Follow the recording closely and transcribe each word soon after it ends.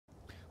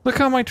Look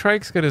how my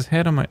trike's got his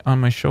head on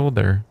my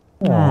shoulder.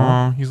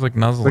 Aww, he's like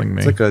nuzzling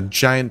me. It's like a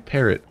giant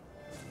parrot.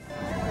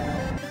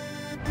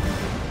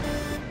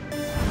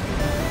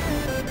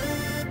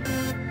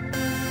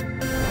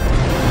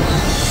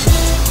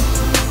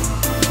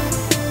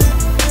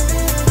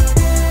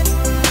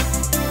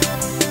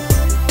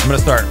 I'm gonna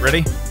start.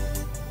 Ready?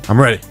 I'm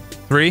ready.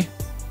 3,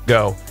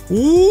 go.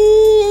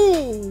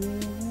 Ooh,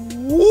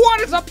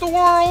 what is up, the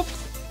world?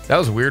 That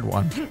was a weird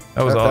one.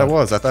 That was odd. That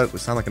was. I thought it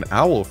would sound like an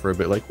owl for a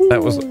bit. Like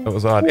that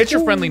was odd. It's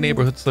your friendly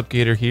neighborhood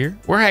Slipgator here.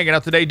 We're hanging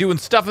out today, doing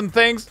stuff and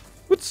things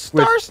with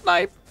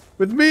Starsnipe.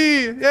 With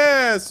me,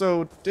 yeah.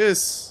 So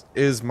this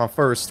is my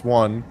first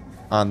one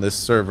on this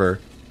server.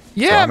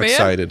 Yeah, so I'm man.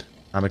 excited.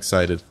 I'm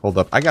excited. Hold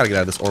up. I gotta get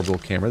out of this orbital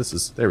camera.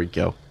 There we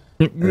go.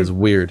 That is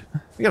weird.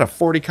 We got a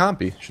 40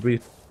 compy.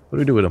 What do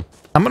we do with him?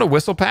 I'm gonna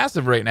whistle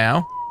passive right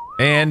now,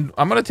 and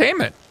I'm gonna tame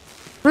it.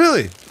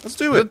 Really? Let's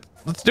do it.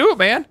 Let's do it,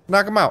 man.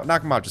 Knock him out.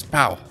 Knock him out. Just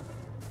pow.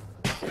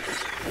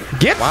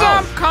 Get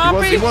some,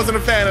 compy. He wasn't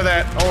a fan of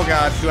that. Oh,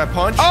 God. Do I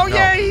punch? Oh, no.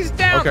 yeah, he's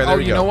down. Okay, oh,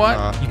 you know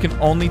what? You can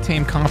only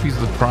tame compies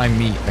with prime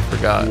meat. I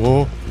forgot.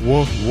 Whoa.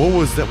 What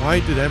was that?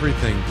 Why did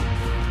everything...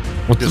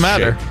 What's the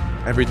matter?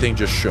 Shake? Everything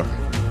just shook.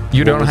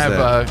 You don't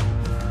have...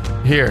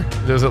 Here.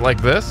 Does it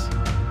like this?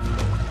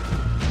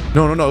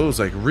 No. It was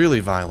like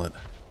really violent.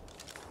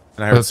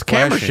 And I heard it's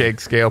camera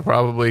shake scale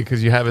probably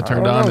because you have it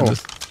turned on in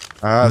this.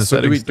 So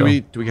do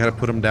we gotta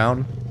put him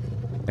down,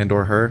 and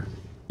or her?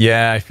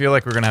 Yeah, I feel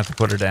like we're gonna have to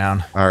put her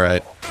down. All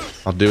right,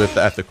 I'll do it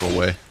the ethical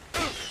way.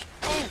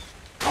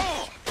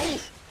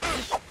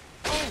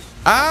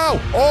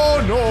 Ow!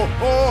 Oh no!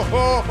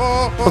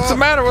 What's the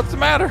matter? What's the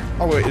matter?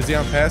 Oh wait, is he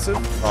on passive?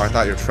 Oh, I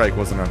thought your trike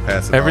wasn't on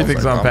passive.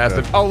 Everything's on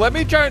passive. Oh, let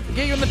me try to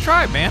get you in the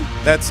tribe, man.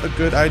 That's a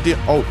good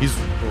idea. Oh, he's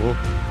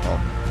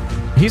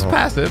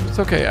passive. It's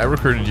okay. I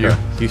recruited you.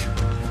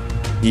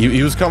 Yeah,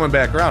 he was coming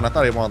back around. I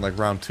thought he won like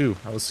round 2.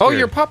 I was scared. Oh,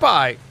 you're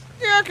Popeye.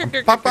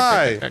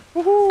 Popeye.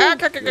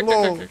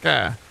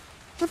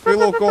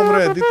 Hello,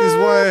 comrade. This is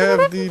why I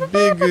have the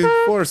big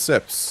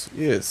forceps.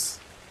 Yes.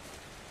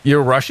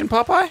 You're Russian,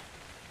 Popeye?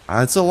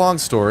 It's a long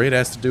story. It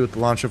has to do with the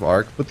launch of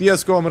ARK. But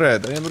yes,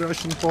 comrade, I am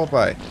Russian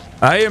Popeye.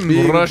 I am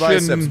big Russian.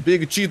 Biceps,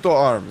 big Cheeto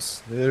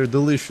arms. They're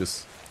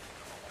delicious.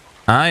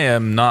 I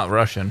am not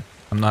Russian.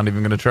 I'm not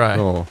even gonna try.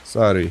 Oh,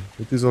 sorry.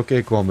 It is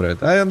okay,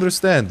 comrade. I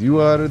understand.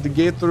 You are the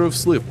Gator of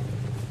Slip.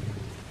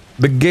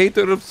 The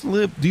Gator of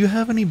Slip. Do you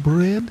have any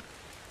bread?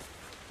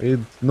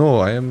 No,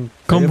 I have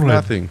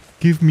nothing.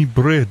 Give me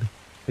bread.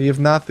 I have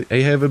nothing.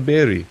 I have a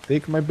berry.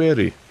 Take my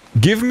berry.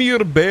 Give me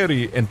your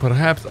berry, and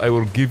perhaps I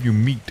will give you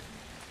meat.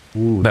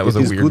 Ooh, that was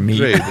a weird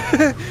meat.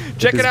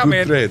 Check it out,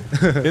 man.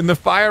 In the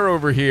fire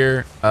over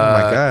here. Oh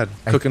my God!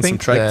 Cooking some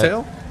trike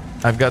tail.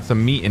 I've got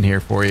some meat in here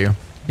for you.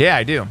 Yeah,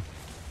 I do.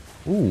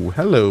 Ooh,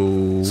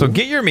 hello. So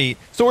get your meat.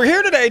 So we're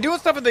here today doing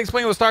stuff and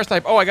explaining with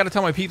Starsnipe. Oh, I got to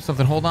tell my peeps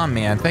something. Hold on,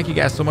 man. Thank you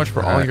guys so much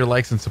for all your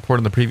likes and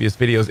support in the previous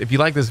videos. If you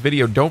like this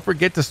video, don't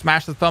forget to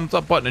smash the thumbs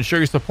up button and show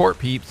your support,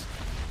 peeps.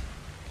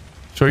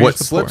 Show your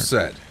support.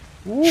 Slip said.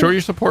 Ooh. Show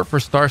your support for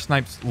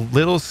Starsnipe's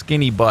little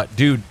skinny butt.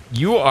 Dude,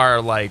 you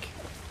are like...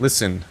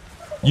 Listen.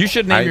 You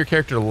should name your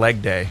character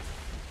Leg Day.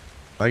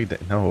 Leg Day?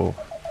 No.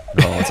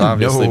 No, it's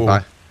obviously...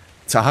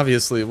 It's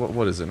obviously...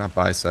 What is it? Not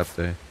Bicep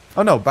Day.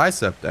 Oh no,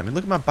 bicep. I mean,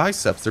 look at my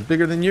biceps. They're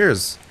bigger than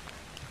yours.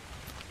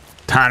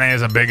 Tiny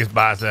is the biggest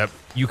bicep.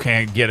 You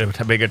can't get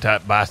a bigger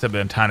bicep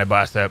than a tiny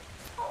bicep.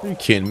 Are you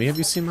kidding me? Have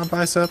you seen my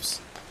biceps?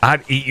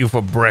 I'd eat you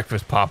for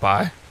breakfast,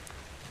 Popeye.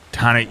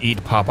 Tiny eat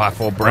Popeye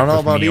for breakfast. I don't know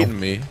about meal. eating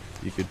me.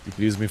 You could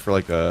use me for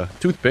like a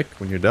toothpick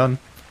when you're done.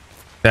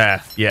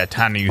 Yeah,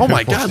 Tiny. Oh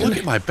my God! Look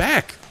at my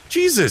back.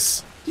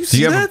 Jesus. You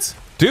see that?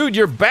 Dude,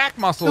 your back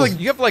muscles.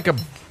 You have like a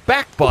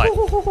back butt.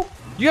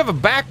 You have a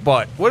back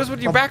butt. What is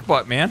with your back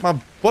butt, man?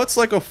 My butt's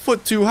like a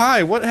foot too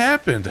high. What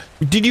happened?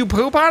 Did you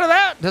poop out of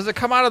that? Does it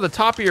come out of the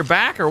top of your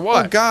back or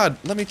what? Oh, God.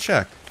 Let me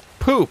check.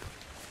 Poop. Do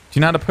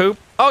you know how to poop?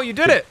 Oh, you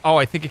did it. Oh,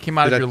 I think it came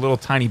out of your little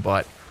tiny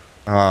butt.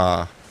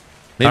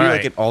 Maybe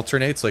like it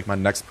alternates. Like my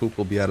next poop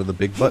will be out of the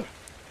big butt.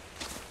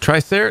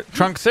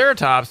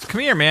 Trunceratops.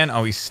 Come here, man.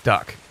 Oh, he's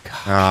stuck.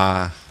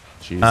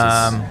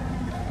 Jesus.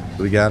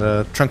 We got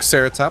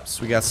Trunceratops.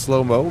 We got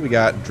Slow-Mo. We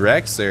got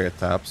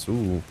Dragceratops.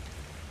 Ooh.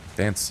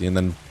 Fancy. And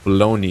then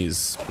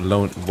Bolognaise.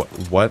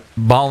 What?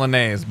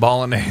 Bolognese.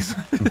 Bolognese.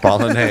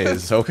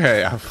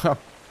 Okay. What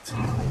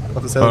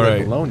the hell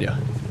is Bologna?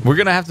 We're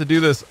going to have to do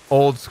this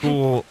old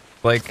school,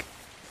 like,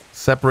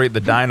 separate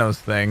the dinos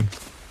thing.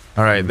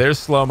 All right, there's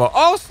Slow-Mo.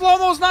 Oh,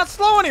 Slow-Mo's not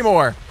slow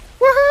anymore.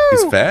 Woohoo!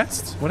 He's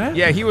fast? What happened?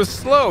 Yeah, he was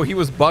slow. He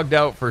was bugged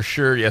out for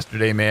sure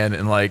yesterday, man.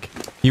 And, like,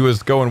 he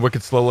was going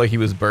wicked slow like he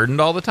was burdened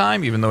all the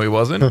time, even though he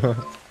wasn't. All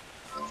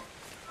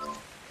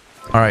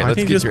right,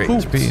 let's get your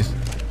HPs.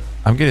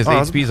 I'm getting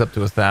his HPs up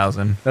to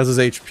 1,000. That's his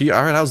HP.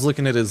 All right, I was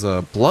looking at his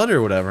blood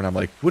or whatever, and I'm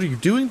like, what are you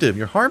doing to him?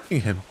 You're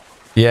harming him.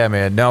 Yeah,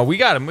 man. No, we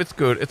got him. It's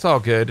good. It's all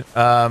good.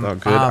 Oh,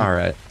 good. All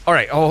right. All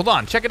right. Oh, hold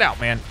on. Check it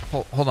out, man.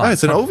 Hold on. Oh,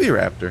 it's an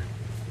Oviraptor.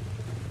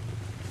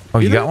 Oh,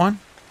 you got one?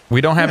 We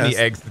don't have any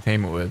eggs to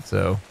tame it with,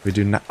 so. We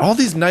do not. All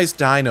these nice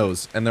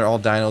dinos, and they're all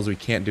dinos we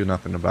can't do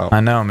nothing about. I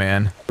know,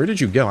 man. Where did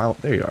you go? Oh,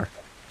 there you are.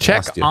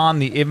 Check on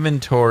the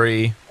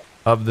inventory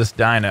of this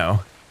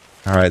dino.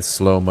 All right,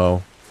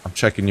 slow-mo. I'm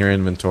checking your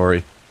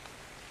inventory.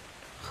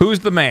 Who's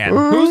the man?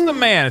 Who's the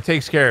man that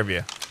takes care of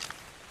you?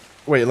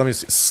 Wait, let me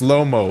see.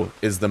 Slow-mo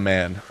is the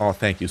man. Oh,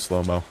 thank you,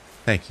 slow-mo.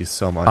 Thank you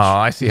so much. Oh,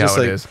 I see how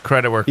it is.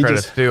 Credit where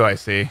credit's due, I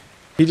see.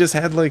 He just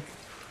had, like...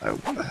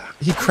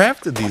 he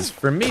crafted these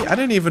for me. I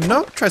didn't even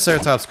know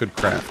Triceratops could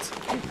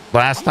craft.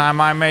 Last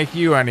time I make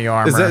you any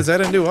armor. Is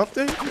that a new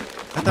update?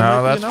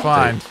 No, that's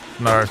fine.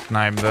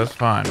 Starsnipe, that's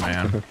fine,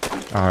 man.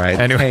 All right.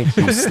 Anyway.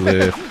 Thank you,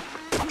 Slip.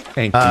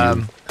 Thank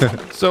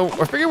you. So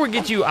I figured we'd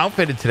get you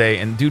outfitted today,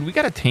 and dude, we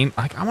gotta tame.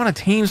 Like, I want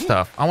to tame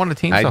stuff. I want to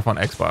tame stuff on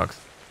Xbox.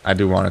 I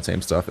do want to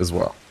tame stuff as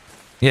well.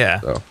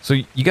 Yeah. So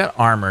you got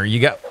armor, you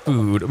got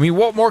food. I mean,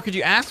 what more could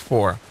you ask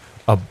for?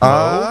 A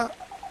bow?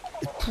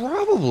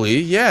 Probably.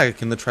 Yeah.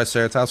 Can the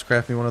Triceratops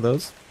craft me one of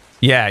those?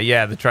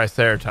 Yeah. The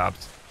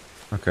Triceratops.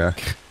 Okay.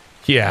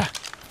 Yeah.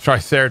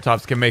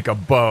 Triceratops can make a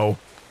bow.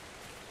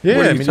 Yeah.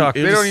 What are you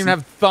talking? They don't even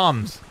have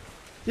thumbs.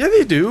 Yeah,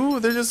 they do.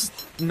 They're just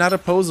not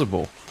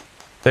opposable.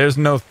 There's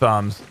no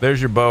thumbs.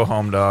 There's your bow,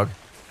 home dog.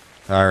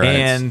 All right.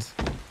 And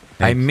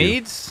I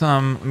made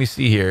some. Let me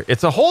see here.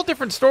 It's a whole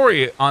different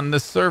story on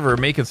this server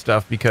making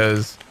stuff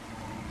because.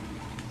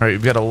 All right,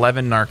 we've got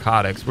 11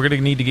 narcotics. We're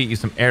gonna need to get you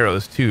some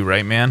arrows too,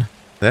 right, man?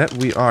 That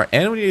we are,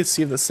 and we need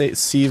to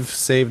see if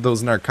save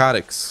those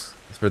narcotics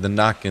for the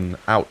knocking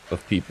out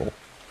of people.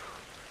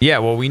 Yeah,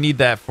 well, we need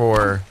that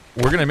for.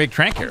 We're gonna make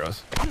trank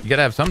arrows. You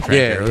gotta have some trank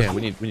arrows. Yeah,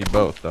 we need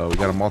both though. We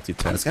gotta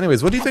multitask.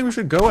 Anyways, what do you think we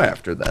should go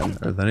after then?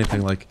 Or is there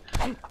anything like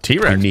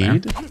T-Rex?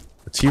 Need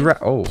a T-Rex?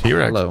 Oh,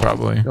 T-Rex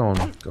probably.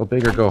 Go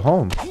big or go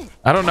home.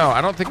 I don't know.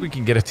 I don't think we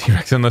can get a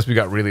T-Rex unless we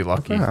got really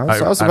lucky. Yeah,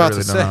 I was about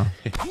to say.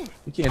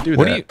 You can't do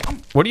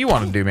that. What do you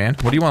want to do, man?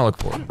 What do you want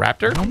to look for?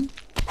 Raptor?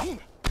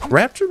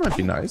 Raptor might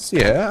be nice.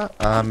 Yeah.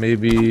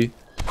 Maybe.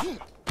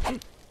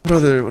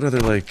 What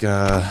other like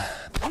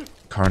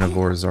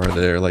carnivores are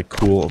there? Like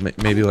cool.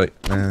 Maybe like.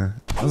 I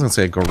was gonna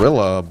say a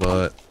gorilla,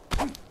 but.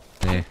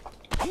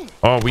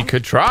 Oh, we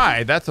could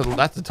try. That's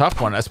a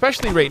tough one,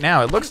 especially right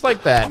now. It looks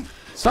like that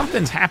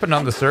something's happened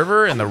on the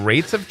server and the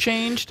rates have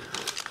changed.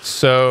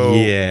 So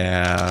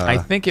yeah, I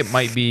think it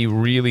might be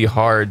really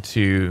hard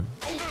to.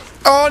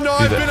 Oh no,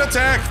 I've been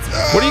attacked.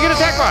 What are you getting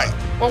attacked by?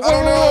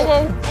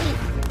 Whoa.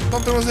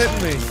 Something was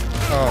hitting me.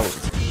 Oh,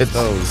 it's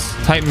those.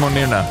 Titan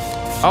Monina.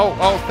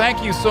 Oh,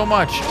 thank you so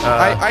much.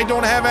 I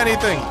don't have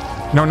anything.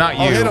 No, not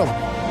you. I'll hit him.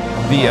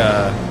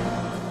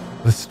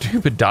 The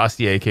stupid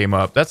dossier came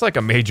up. That's like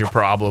a major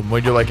problem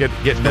when you're like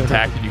getting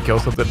attacked and you kill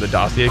something. The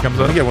dossier comes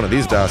up. Let me get one of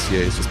these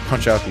dossiers. Just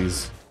punch out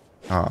these.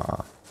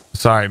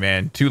 Sorry,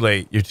 man. Too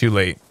late. You're too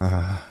late.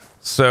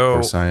 So. Of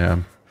course I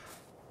am.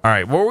 All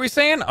right. What were we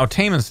saying? Oh,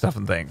 taming stuff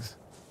and things.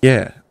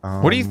 Yeah.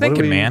 What are you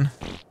thinking, man?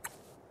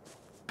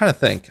 Trying to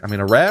think. I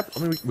mean,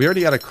 we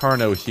already got a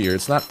Carno here.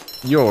 It's not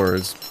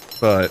yours,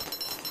 but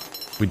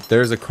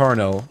there's a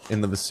Carno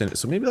in the vicinity.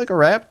 So maybe like a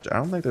Raptor. I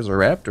don't think there's a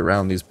Raptor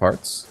around these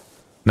parts.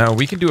 No,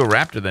 we can do a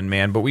Raptor then,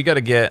 man. But we got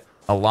to get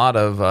a lot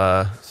of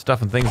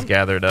stuff and things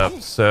gathered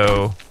up.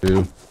 So.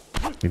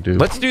 We do.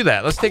 Let's do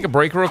that. Let's take a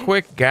break real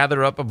quick,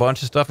 gather up a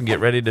bunch of stuff, and get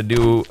ready to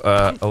do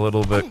a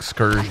little bit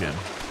excursion.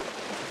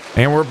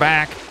 And we're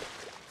back.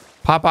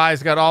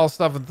 Popeye's got all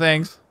stuff and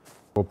things.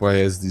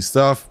 Popeye has the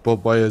stuff.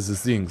 Popeye has the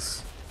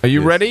things. Are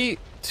you ready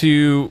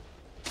to...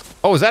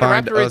 Oh, is that a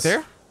raptor right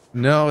there?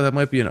 No, that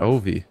might be an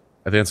Ovi.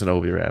 I think it's an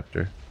Ovi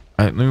raptor.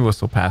 All right, let me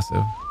whistle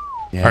passive.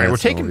 Yeah, all right, we're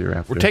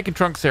taking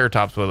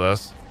Trunceratops with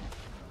us.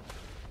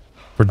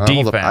 For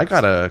defense. I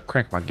gotta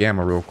crank my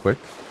gamma real quick.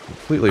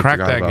 Completely crack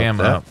forgot that about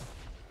gamma up.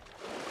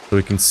 So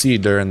we can see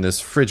during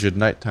this frigid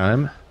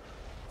nighttime.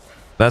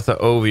 That's an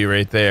Ovi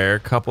right there. A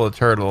couple of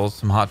turtles,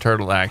 some hot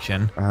turtle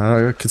action.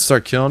 Could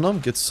start killing them.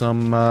 Get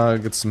some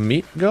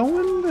meat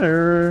going,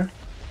 or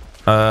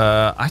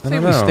I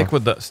think we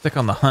stick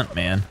on the hunt,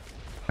 man.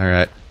 All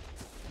right,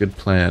 good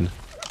plan.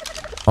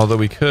 Although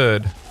we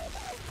could.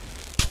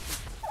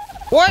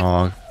 What?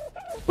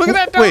 Look at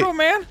that dodo,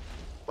 man!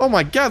 Oh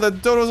my god,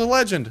 that dodo's a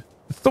legend.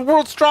 It's the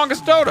world's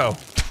strongest dodo.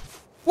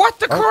 What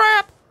the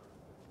crap?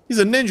 He's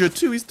a ninja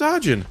too. He's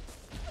dodging.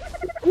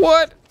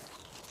 What?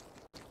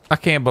 I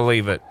can't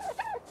believe it.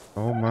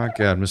 Oh my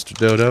god, Mr.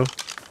 Dodo.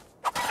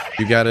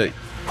 You gotta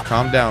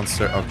calm down,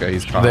 sir. Okay,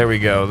 he's calm. There we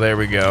go. There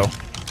we go.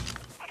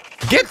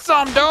 Get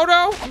some,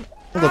 Dodo!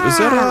 Hold up, is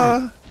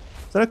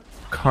that a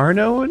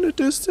Carno in the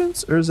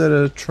distance? Or is that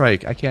a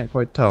trike? I can't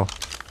quite tell.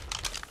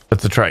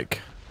 That's a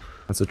trike.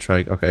 That's a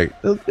trike. Okay.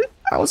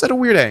 I was at a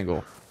weird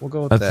angle. We'll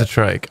go with that. That's a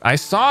trike. I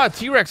saw a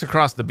T-Rex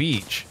across the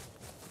beach.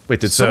 Wait,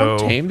 did someone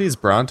tame these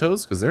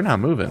Brontos? Because they're not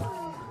moving.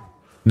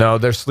 No,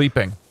 they're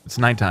sleeping. It's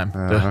nighttime.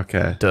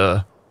 Okay.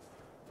 Duh.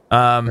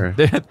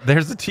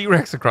 There's a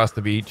T-Rex across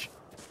the beach.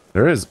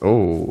 There is.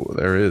 Oh,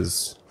 there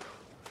is.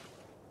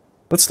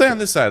 Let's stay on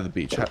this side of the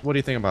beach. What do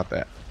you think about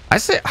that? I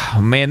say,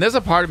 oh man, there's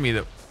a part of me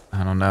that,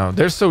 I don't know.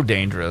 They're so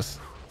dangerous.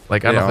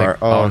 Like I don't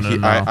think. Oh,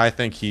 no. I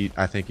think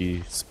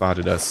he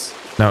spotted us.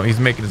 No, he's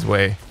making his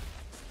way.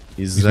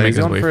 He's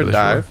going for a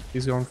dive.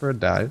 He's going for a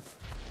dive.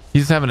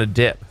 He's just having a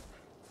dip.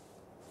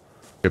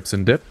 Chips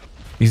and dip.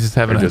 He's just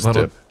having a little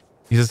dip.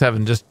 He's just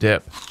having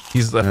dip.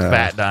 He's a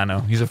fat dino.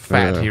 He's a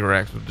fat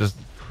T-Rex with just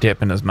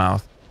dip in his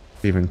mouth.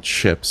 Even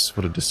chips.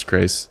 What a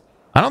disgrace.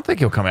 I don't think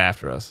he'll come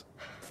after us.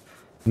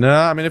 No,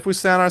 I mean, if we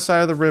stay on our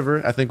side of the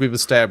river, I think we've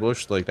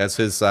established, like, that's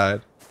his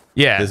side.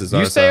 Yeah, this is you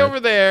our stay side. over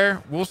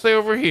there. We'll stay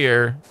over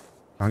here.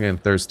 I'm getting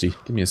thirsty.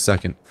 Give me a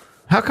second.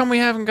 How come we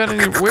haven't got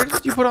any? Where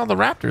did you put all the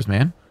raptors,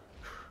 man?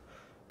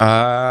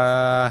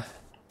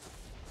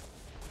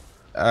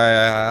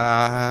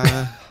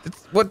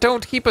 What?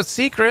 Don't keep a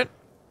secret.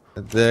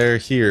 They're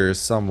here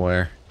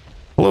somewhere.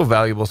 Hello,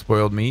 valuable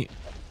spoiled meat.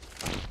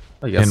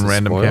 Oh, yes, in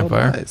random spoiled.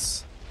 campfire.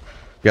 Nice.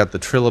 Got the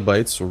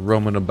trilobites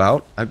roaming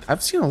about.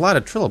 I've seen a lot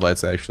of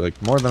trilobites, actually,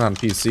 like more than on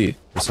PC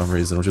for some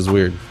reason, which is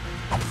weird.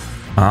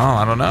 Oh,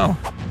 I don't know.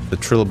 The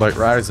trilobite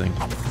rising.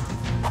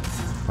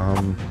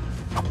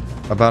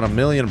 About 1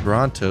 million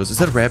brontos. Is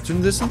that a raptor in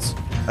the distance?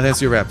 I think I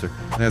see a raptor.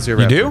 I think I see a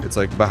raptor. You do? It's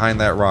like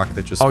behind that rock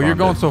that just. Oh, you're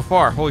going in. so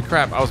far. Holy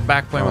crap! I was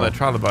back playing with that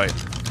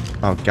trilobite.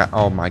 Oh god!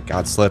 Oh my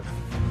god! Slip.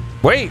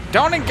 Wait!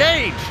 Don't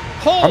engage.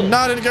 Hold. I'm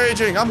not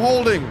engaging. I'm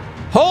holding.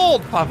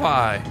 Hold,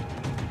 Popeye.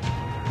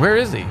 Where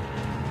is he?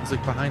 He's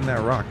like behind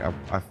that rock.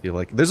 I feel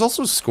like there's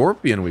also a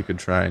scorpion we could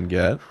try and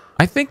get.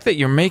 I think that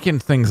you're making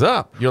things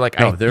up. You're like,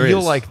 No, I there feel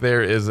is. like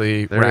there is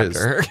a There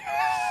raptor.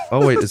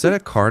 Oh wait, is that a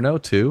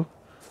Carno too?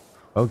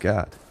 Oh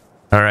god.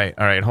 All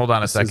right. Hold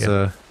on a second. This is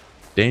a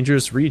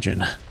dangerous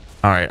region.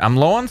 All right, I'm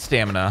low on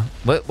stamina.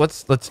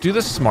 Let's do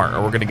this smart,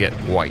 or we're gonna get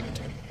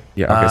wiped.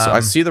 Yeah. Okay. So I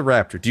see the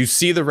raptor. Do you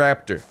see the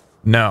raptor?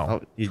 No.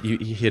 Oh,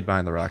 he hid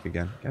behind the rock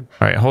again. God.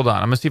 All right, hold on.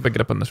 I'm gonna see if I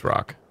get up on this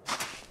rock.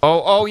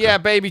 Oh yeah,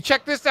 baby.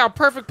 Check this out.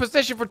 Perfect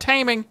position for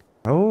taming.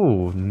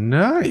 Oh,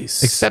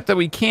 nice. Except that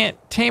we can't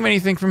tame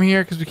anything from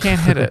here because we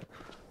can't hit it.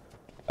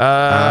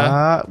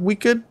 We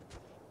could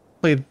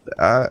play.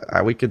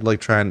 We could like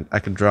try and I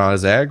could draw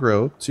his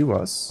aggro to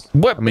us.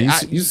 What? I mean,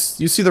 you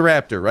see the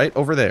raptor right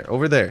over there?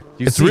 Over there.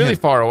 It's really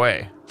far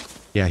away.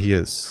 Yeah, he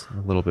is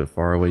a little bit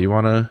far away. You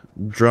want to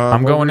draw?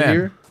 I'm going in.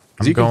 Here?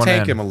 I'm you can going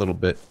take in. him a little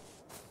bit.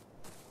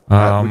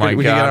 Oh my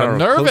god, I'm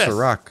nervous. Closer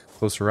rock.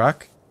 Closer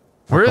rock.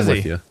 Where is he?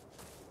 With you.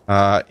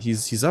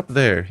 He's up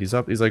there. He's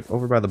like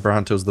over by the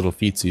Bronto's little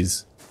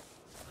feetsies.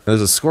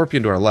 There's a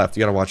scorpion to our left.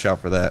 You gotta watch out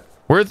for that.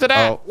 Where's it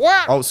at? Oh,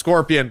 What? Oh,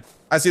 scorpion!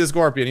 I see the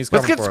scorpion. He's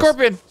coming. Let's get for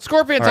Scorpion. us.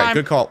 Scorpion All right, time.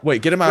 good call.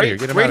 Wait, get him out of here.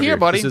 Get him out of here.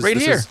 Right here, buddy. Right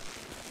here.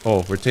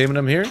 Oh, we're taming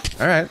him here.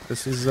 All right,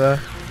 this is a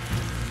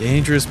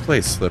dangerous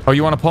place, Slip. Oh,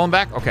 you want to pull him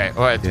back? Okay.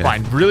 All right, it's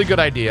fine. Really good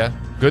idea.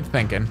 Good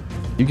thinking.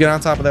 You get on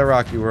top of that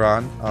rock you were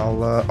on.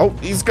 I'll. Oh,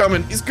 he's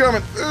coming. He's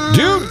coming.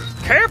 Dude,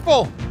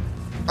 careful.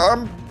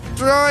 I'm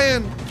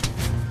trying.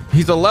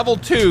 He's a level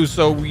 2,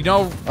 so we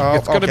know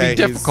it's going to be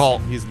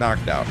difficult. He's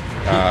knocked out.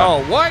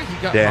 Oh, what?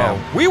 He got, damn.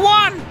 Oh, we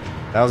won!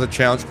 That was a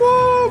challenge.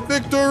 Woo!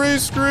 Victory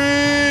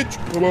screech!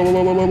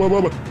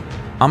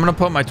 I'm going to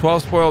put my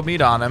 12 spoiled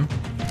meat on him.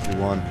 We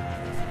won.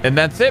 And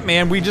that's it,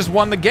 man. We just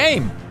won the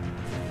game.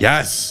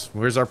 Yes!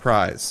 Where's our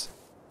prize?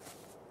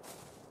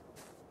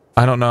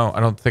 I don't know.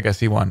 I don't think I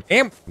see one.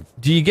 And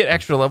do you get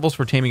extra levels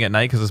for taming at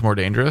night because it's more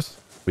dangerous?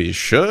 We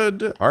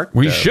should. ARK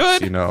We devs,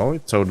 should. You know,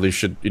 totally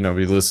should, you know,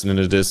 be listening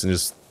to this and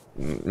just,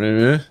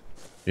 you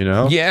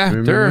know? Yeah,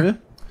 sure.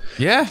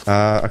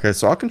 Yeah. Okay,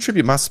 so I'll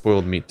contribute my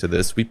spoiled meat to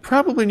this. We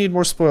probably need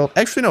more spoiled.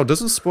 Actually, no.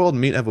 Doesn't spoiled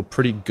meat have a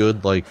pretty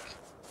good, like,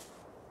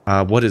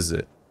 what is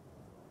it?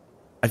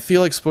 I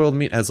feel like spoiled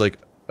meat has, like,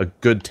 a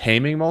good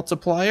taming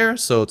multiplier,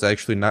 so it's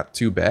actually not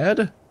too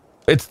bad.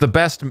 It's the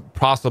best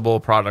possible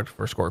product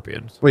for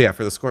scorpions. Well, yeah,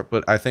 for the scorpion,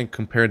 but I think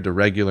compared to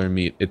regular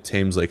meat, it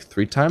tames, like,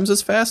 3 times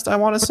as fast, I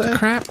want to say. What the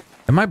crap?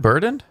 Am I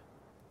burdened?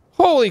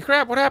 Holy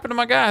crap, what happened to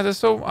my guy?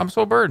 I'm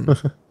so burdened.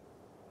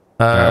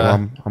 All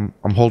right, well,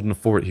 I'm holding the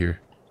fort here.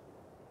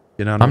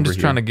 Get on I'm just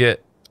trying to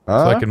get so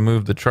I can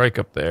move the trike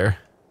up there.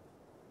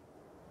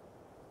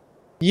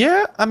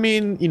 Yeah, I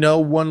mean, you know,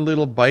 one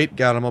little bite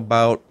got him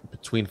about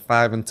between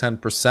 5 and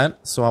 10%.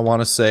 So I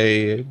want to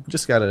say we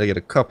just got to get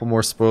a couple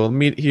more spoiled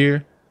meat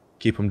here.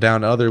 Keep him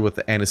down to other with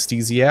the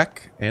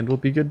anesthesiac, and we'll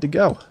be good to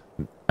go.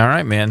 All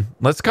right, man.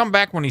 Let's come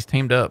back when he's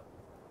tamed up.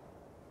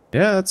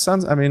 Yeah, that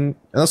sounds, I mean,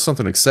 unless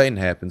something exciting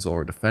happens while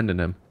we're defending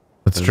him.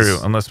 That's true,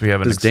 unless we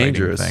have an exciting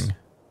dangerous thing.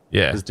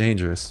 Yeah. It's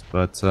dangerous.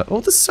 But, oh,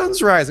 the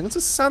sun's rising. It's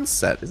a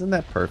sunset. Isn't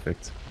that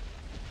perfect?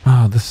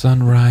 Oh, the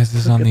sun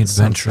rises on at the the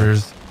sunset.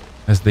 adventurers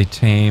as they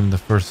tame the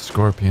first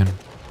scorpion.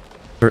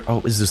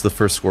 Oh, is this the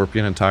first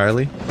scorpion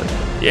entirely?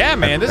 Yeah,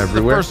 man. This is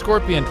the first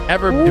scorpion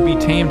ever to be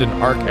tamed in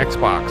ARK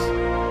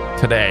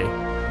XBOX today.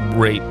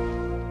 Right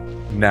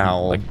now,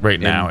 like right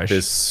now-ish.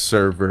 This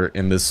server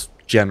in this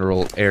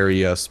general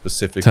area,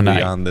 specifically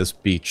Tonight. on this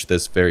beach,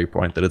 this very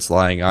point that it's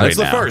lying on. Right it's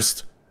the now.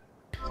 first.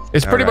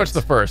 It's pretty All much right.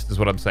 the first, is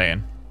what I'm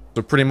saying.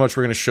 So pretty much,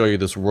 we're going to show you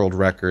this world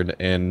record,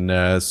 and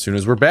as soon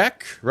as we're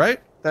back, right?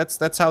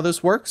 That's how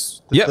this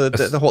works. Yep.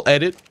 The whole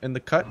edit and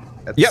the cut.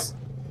 Yep.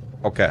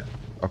 Okay.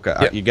 Okay.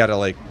 Yep. You gotta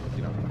like,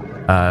 you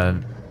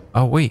know.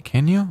 Oh, wait,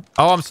 can you?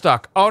 Oh, I'm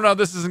stuck. Oh, no,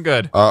 this isn't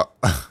good. The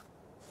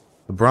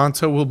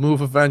Bronto will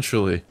move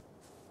eventually.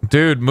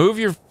 Dude, move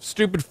your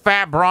stupid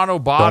fat Bronto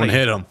body. Don't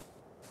hit him.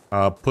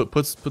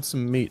 Put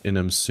some meat in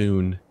him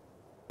soon.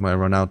 Might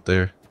run out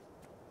there.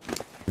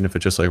 Even if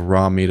it's just like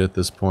raw meat at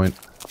this point.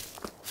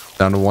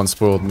 Down to 1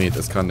 spoiled meat.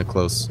 That's kind of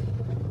close.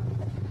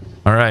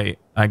 All right,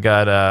 I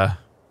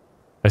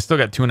still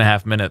got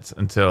 2.5 minutes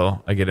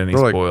until I get any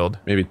spoiled.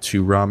 Like maybe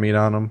 2 raw meat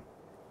on him.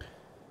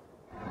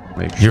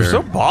 Make sure. You're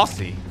so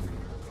bossy.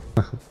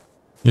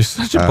 You're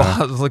such a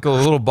boss, like a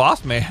little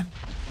boss man.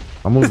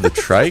 I'll move the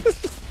trike.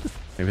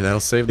 Maybe that'll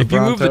save the If you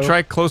Bronto. move the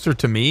trike closer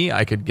to me,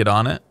 I could get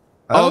on it.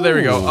 Oh, there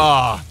we go.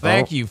 Oh,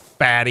 thank you,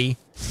 fatty.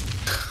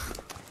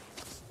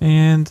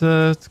 And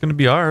it's going to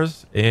be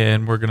ours,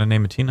 and we're going to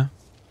name it Tina.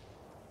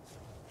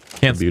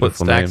 Can't split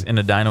stacks in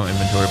a dino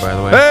inventory, by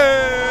the way.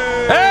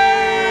 Hey!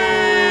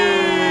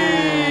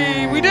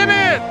 Hey! We did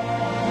it!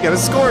 We got a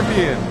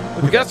scorpion.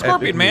 We got a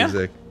scorpion, man.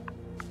 Music.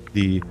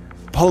 The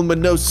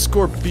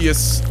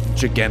Pulmonoscorpius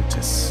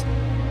gigantus.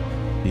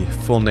 The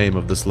full name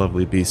of this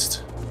lovely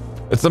beast.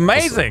 It's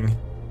amazing. Also,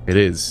 it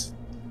is.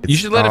 You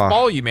should let it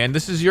follow you, man.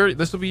 This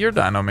will be your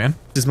dino, man.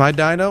 This is my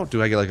dino?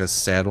 Do I get like a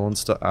saddle and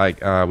stuff?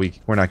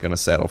 We're not gonna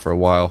saddle for a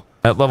while.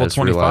 At level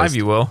 25,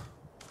 you will.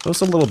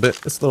 Just a little bit.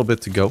 It's a little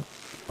bit to go.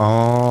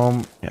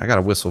 Yeah, I got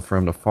to whistle for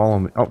him to follow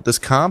me. Oh, this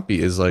compy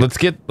is like. Let's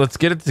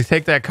get it to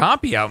take that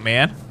compy out,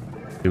 man.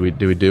 Do we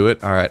do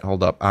it? All right,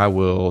 hold up. I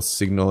will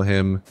signal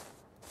him.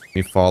 Let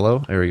me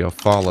follow. There we go.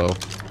 Follow.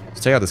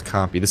 Let's take out this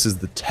compy. This is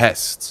the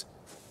test.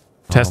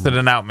 Tested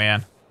it out,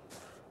 man.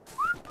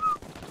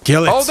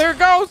 Kill it. Oh, there it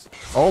goes.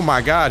 Oh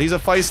my God, he's a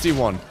feisty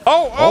one.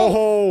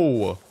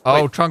 Oh.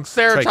 Wait,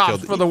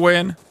 Trunkceratops for the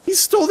win. He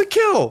stole the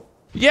kill.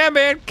 Yeah,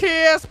 man.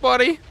 Kiss,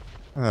 buddy.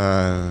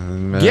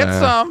 Nah. Get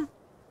some.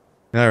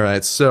 All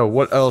right. So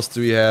what else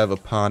do we have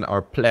upon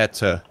our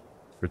platter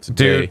for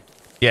today? Dude.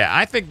 Yeah,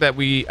 I think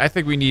we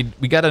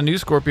got a new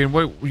scorpion.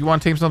 What, you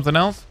want to tame something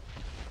else?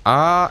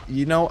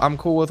 You know, I'm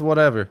cool with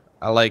whatever.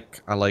 I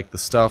like the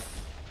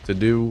stuff to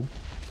do.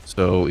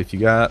 So if you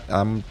got,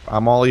 I'm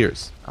all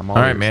ears. All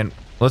right, man.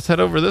 Let's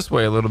head over this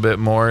way a little bit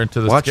more into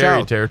the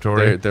scary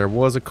territory. There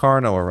was a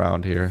Carno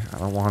around here. I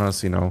don't want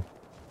us,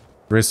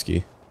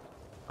 risky.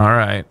 All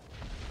right.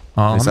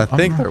 At least I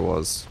think there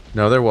was.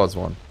 No, there was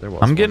one.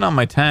 I'm getting on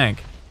my tank.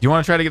 Do you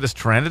want to try to get this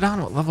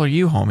Pteranodon? What level are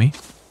you, homie?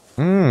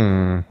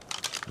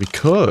 We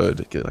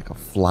could get like a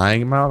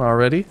flying mount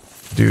already.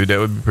 Dude, that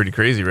would be pretty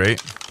crazy,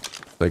 right?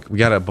 Like we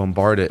gotta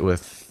bombard it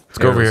with. Let's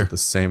go over here at the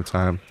same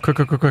time. Quick.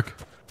 What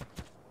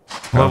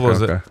level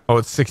is it? Oh,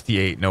 it's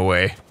 68. No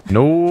way.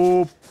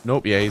 Nope.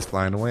 Yeah, he's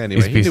flying away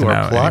anyway. He's peacing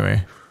out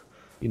anyway.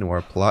 You know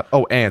our plot.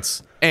 Oh,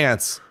 ants.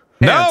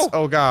 No!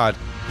 Oh God.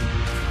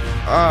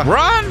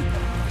 Run!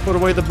 Put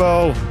away the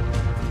bow.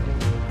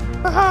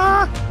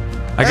 I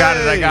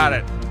got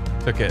it.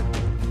 Took it.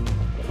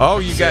 Oh,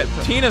 you got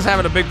Tina's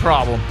having a big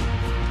problem.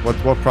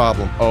 What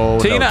problem? Oh,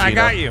 Tina, no, Tina. I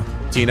got you.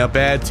 Tina,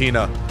 bad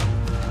Tina.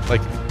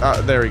 Like,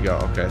 there we go.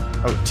 Okay.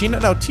 Oh, Tina.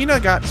 No,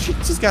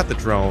 she's got the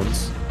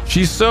drones.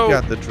 She's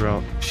got the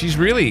drone. She's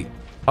really.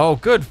 Oh,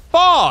 good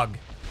fog.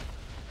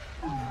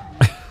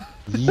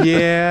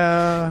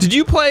 Yeah. Did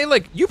you play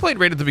you played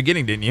right at the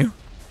beginning, didn't you?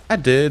 I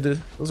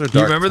did. Those are dark Do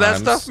you remember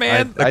times. that stuff,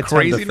 man? I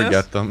craziness. tend to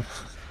forget them.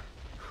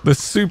 The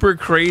super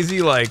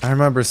crazy, I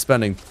remember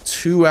spending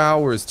 2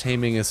 hours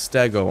taming a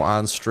stego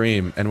on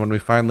stream, and when we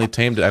finally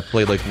tamed it, I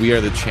played We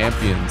Are the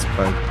Champions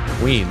by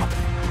Queen.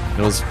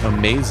 It was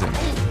amazing.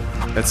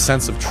 That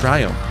sense of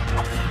triumph.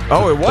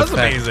 Oh, it was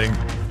amazing.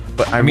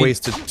 But I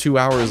wasted 2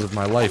 hours of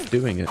my life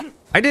doing it.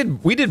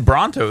 We did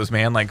Brontos,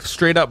 man.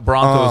 Straight up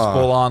Brontos,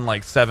 full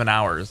on 7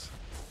 hours.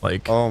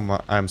 Oh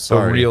my, I'm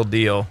sorry. The real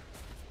deal.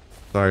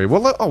 Sorry.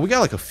 Well, we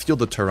got a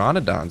field of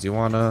pteranodons. You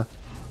wanna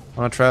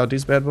try out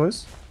these bad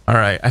boys? All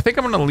right. I think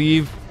I'm gonna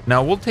leave.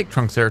 No, we'll take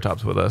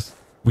Trunkceratops with us.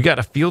 We got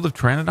a field of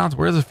pteranodons.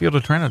 Where's the field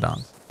of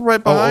pteranodons?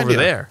 Right behind over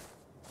there.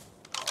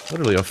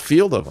 Literally a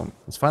field of them.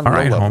 Let's find them. All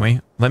right, homie.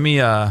 Let me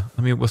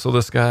whistle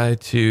this guy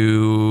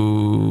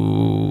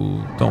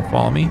to don't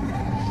follow me. All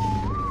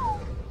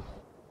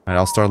right,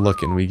 I'll start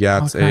looking. We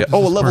got a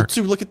level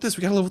 2. Look at this.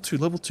 We got a level 2.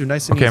 Level 2.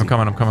 Nice and easy. Okay, I'm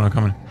coming.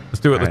 Let's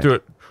do it. Let's do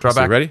it. Drop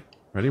back. Ready?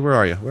 Where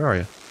are you?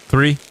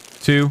 3,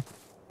 2.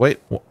 Wait,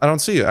 I don't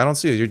see you.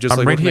 You're just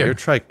right looking here. at your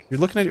trike.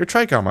 You're looking at your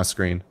trike on my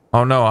screen.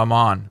 Oh no, I'm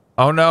on.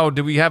 Oh no,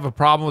 did we have a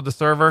problem with the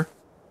server?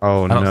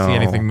 Oh no. I don't see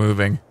anything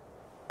moving.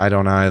 I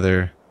don't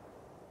either.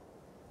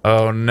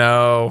 Oh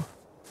no.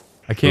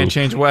 I can't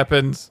change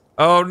weapons.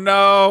 Oh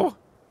no.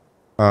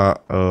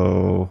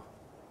 Uh-oh.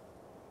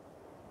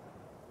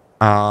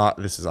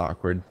 This is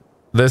awkward.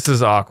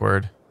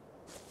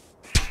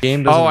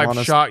 Game doesn't want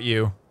I've shot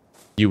you.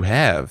 You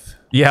have?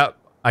 Yep.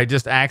 I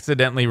just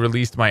accidentally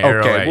released my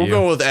arrow at you. We'll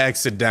go with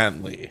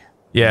accidentally.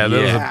 Yeah,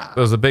 that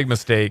was a big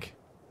mistake.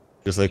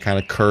 Just kind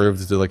of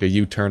curved to a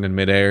U-turn in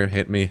midair,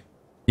 hit me.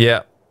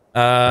 Yeah.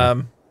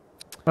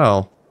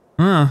 Well.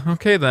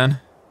 Okay then.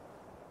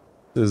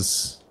 This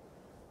is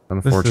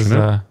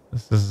unfortunate.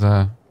 This is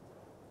a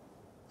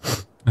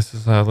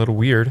little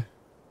weird.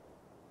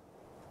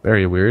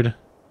 Very weird.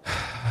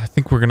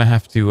 think we're gonna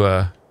have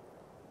to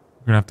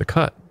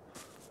cut.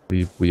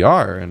 We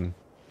are, and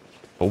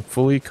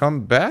hopefully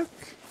come back.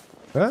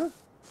 Huh?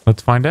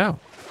 Let's find out.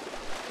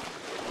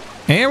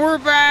 And we're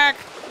back.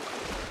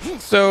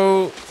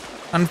 So,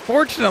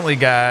 unfortunately,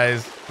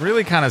 guys,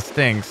 really kind of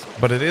stinks,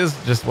 but it is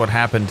just what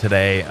happened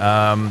today.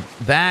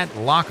 That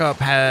lockup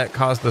had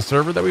caused the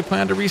server that we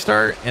planned to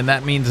restart, and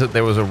that means that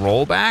there was a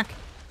rollback.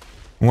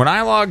 When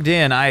I logged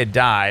in, I had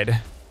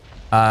died.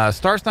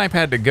 Starsnipe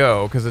had to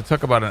go because it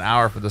took about an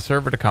hour for the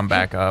server to come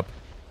back up.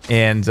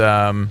 And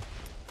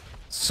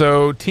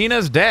so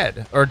Tina's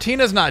dead. Or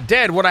Tina's not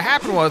dead. What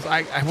happened was,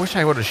 I wish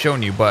I would have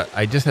shown you, but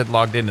I just had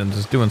logged in and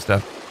just doing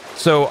stuff.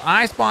 So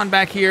I spawned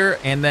back here,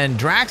 and then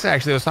Drax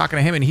actually, I was talking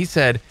to him, and he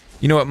said,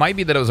 you know, it might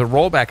be that it was a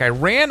rollback. I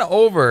ran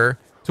over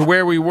to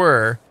where we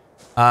were.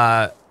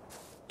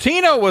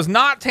 Tina was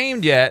not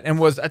tamed yet and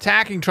was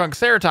attacking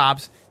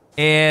Trunkceratops.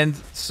 And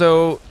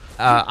so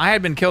I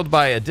had been killed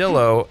by a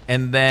Dillo,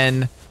 and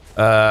then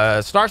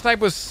Starsnipe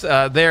was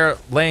there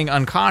laying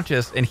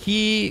unconscious, and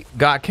he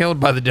got killed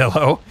by the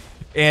Dillo.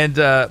 And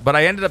but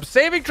I ended up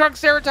saving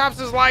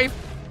Trunkceratops' life.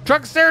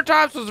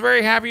 Trunkceratops was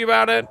very happy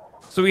about it.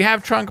 So we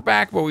have Trunk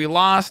back, but we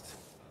lost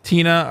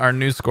Tina, our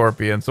new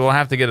Scorpion. So we'll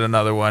have to get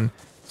another one.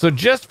 So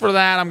just for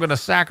that, I'm going to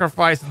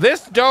sacrifice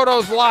this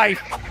dodo's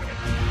life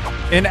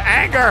in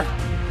anger.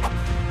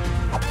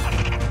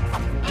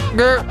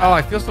 Oh,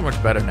 I feel so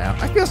much better now.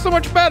 I feel so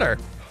much better.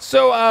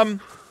 So,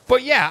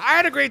 but yeah, I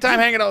had a great time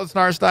hanging out with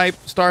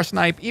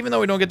Starsnipe. Even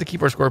though we don't get to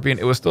keep our Scorpion,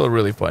 it was still a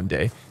really fun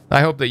day.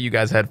 I hope that you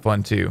guys had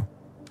fun too.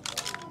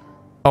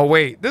 Oh,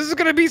 wait. This is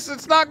going to be...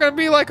 It's not going to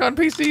be like on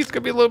PC. It's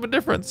going to be a little bit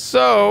different.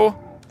 So...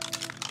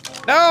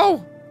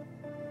 No!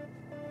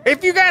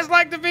 If you guys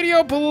liked the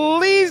video,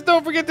 please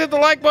don't forget to hit the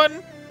like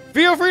button.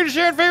 Feel free to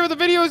share and favorite the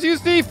videos you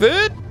see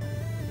fit.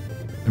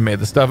 And may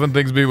the stuff and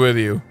things be with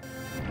you.